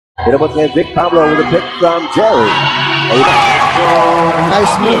Pinabot ngayon Vic Pablo with a pick from Jerry. Nice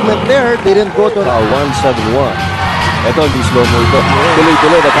movement there. Didn't go to 171. Ito, hindi slow mo ito.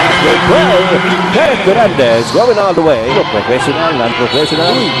 Tuloy-tuloy na pass. Great play. Derek Fernandez going all the way. Professional,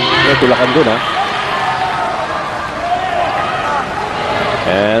 non-professional. May tulakan dun, ha?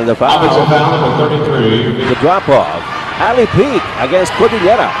 And the foul. The drop-off. Ali Peak against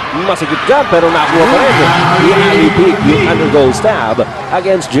Cordillera. Masigit dyan, pero nakuha pa rin. The Ali Peak, yung undergoal stab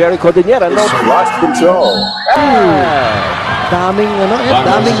against Jerry Cordillera. No lost control. Daming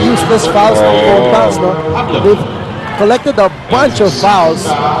useless fouls ng Compas, no? They've collected a bunch of fouls.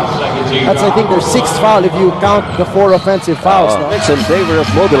 That's, I think, their 6th foul if you count the 4 offensive fouls, no? It's in favor of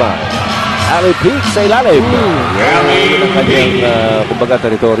Mobiline. Ali Peak sa ilalim. Yan ang kanyang, kumbaga,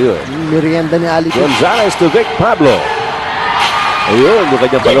 teritoryo. Merienda ni Ali Peak. Gonzalez to Vic Pablo. Ayun, yung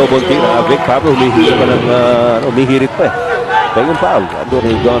kanyang palobong tira. Vic Pablo, humihirit pa eh. Kaya yung foul. Ando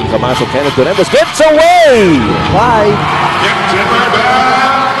rin doon, kamasok Kenneth Fernandez. Gets away! Why?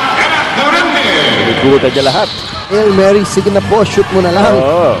 Pinigutan niya lahat. Hail Mary, sige na po, shoot mo na lang.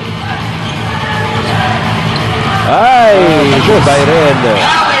 Oo. Ay, goodbye rin.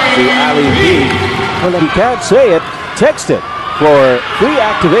 Si Ali B. Well, you can't say it, text it for free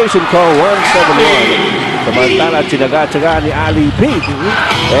activation call 171. Samantala, tinaga-tsaga ni Ali P.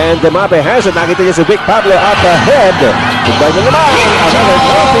 And Demabe has it. Nakita niya si Vic Pablo up ahead. Goodbye na naman. Another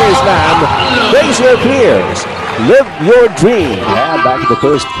counter slam. Face your fears. Live your dream. Yeah, back to the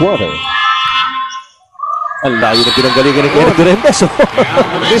first quarter. Ang layo na pinanggalingan ni Kenneth Fernandez.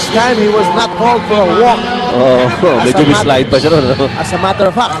 This time, he was not called for a walk. Medyo mislide pa siya ron. As a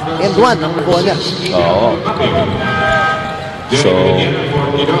matter of fact, end one ang nakuha niya. So,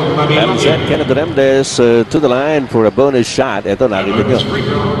 having set Kenneth Fernandez to the line for a bonus shot. Ito, nakita nyo.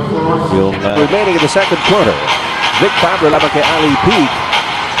 Yung remaining in the second quarter. Vic Pablo laban kay Ali Peak.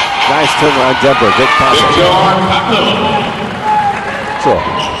 Nice turnaround jumper, Vic Pablo. So,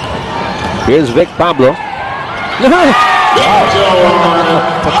 here's Vic Pablo. Tough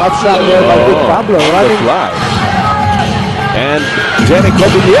shot there by Vic Pablo. Running. And Jerry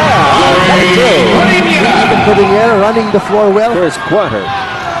Cordillera. Cordillera running the floor well. First quarter.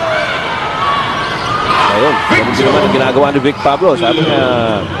 Ayun. Ganun din naman ang ginagawa ni Vic Pablo. Sabi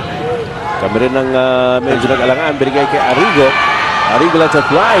niya, kami rin ang medyo nag-alangan. Binigay kay Arrigo. Arrigo lets it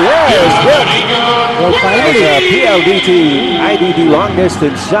fly. Yes! Good! Well, finally. PLDT IDD long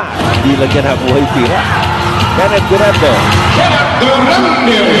distance shot. Hindi lang yan nakuha yung tira. Kenneth Fernandez.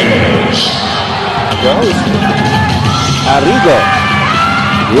 Goes. Arrigo.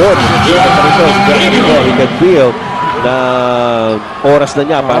 Yun. He can feel na oras na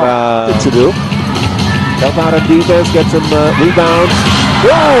niya para to do. Para defense, get some rebounds.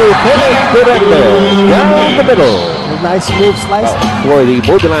 Kenneth Fernandez. Down the middle. Nice move, slice. For the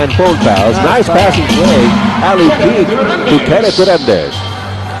Mobiline phone fouls. Nice passing play. Ali Peak to Kenneth Fernandez.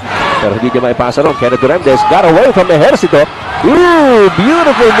 Pero hindi niya maipasa ron. Kenneth Fernandez got away from the Ejercito.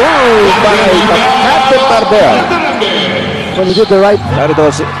 Beautiful move by Captain Marbel. When he did the right.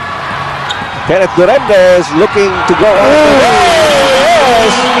 Kenneth Fernandez looking to go.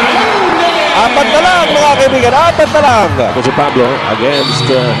 Yes! Apat na lang, mga kaibigan. Apat na lang. Kasi Pablo against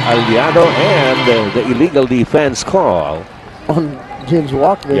Aliado and the illegal defense call On James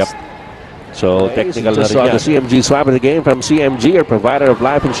Walker. Yep. So, technical na rin yan. The CMG swap of the game from CMG, your provider of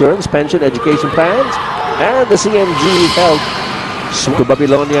life insurance, pension, education plans, and the CMG Health. To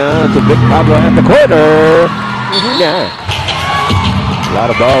Babylonia, to Vic Pablo at the corner. Yeah. A lot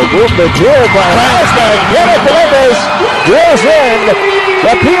of ball movement here by Kenneth Fernandez drills in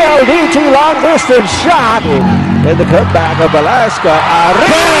the PLDT long distance shot. And the cutback of Alaska.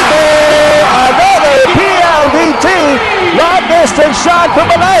 Arrigo! Another PLDT long distance shot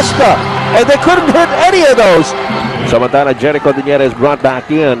from Alaska. And they couldn't hit any of those. Samantala, Jerry Cordillera is brought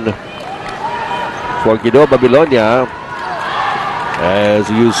back in for Guido Babylonia. As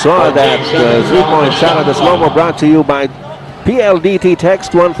you saw that 3-point shot on the slow-mo brought to you by PLDT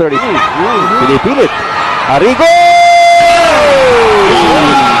Text 130. Pinipilit. Arrigo!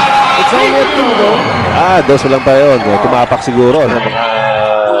 It's only a 2 though. Dos lang pa yun. Tumapak siguro ng mga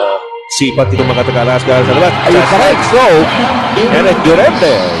sipat itong mga taga-Alaska sa labas. Ayun pa rin. So, Kenneth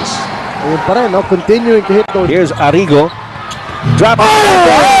Fernandez. Ayun pa rin, no? Continuing to hit those. Here's Arrigo. Drop.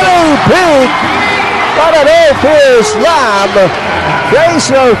 Big! What an air slam! Face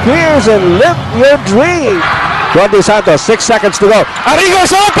your fears and live your dream. Juan De Santos, 6 seconds to go.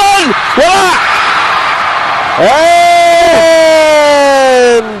 Arrigo's open! Wala!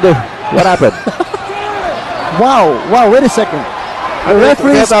 And what happened? Wow, wait a second. The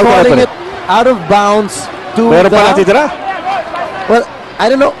referee is calling it out of bounds to Meron pa natitira? Well, I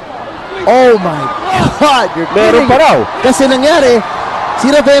don't know. Oh my God! You're Meron kidding. pa raw. Kasi nangyari, si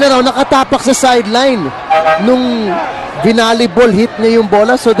Ravenna raw nakatapak sa sideline nung binalibol hit niya yung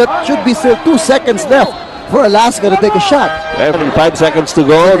bola. So that should be still 2 seconds left for Alaska to take a shot. 5 seconds to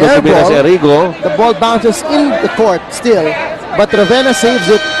go. Air ball, Erigo. the ball bounces in the court still, but Ravenna saves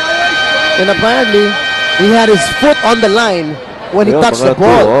it. And apparently, he had his foot on the line when he touched the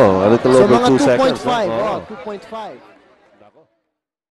ball. A little So over mga 2 seconds. 2.5. 2.5.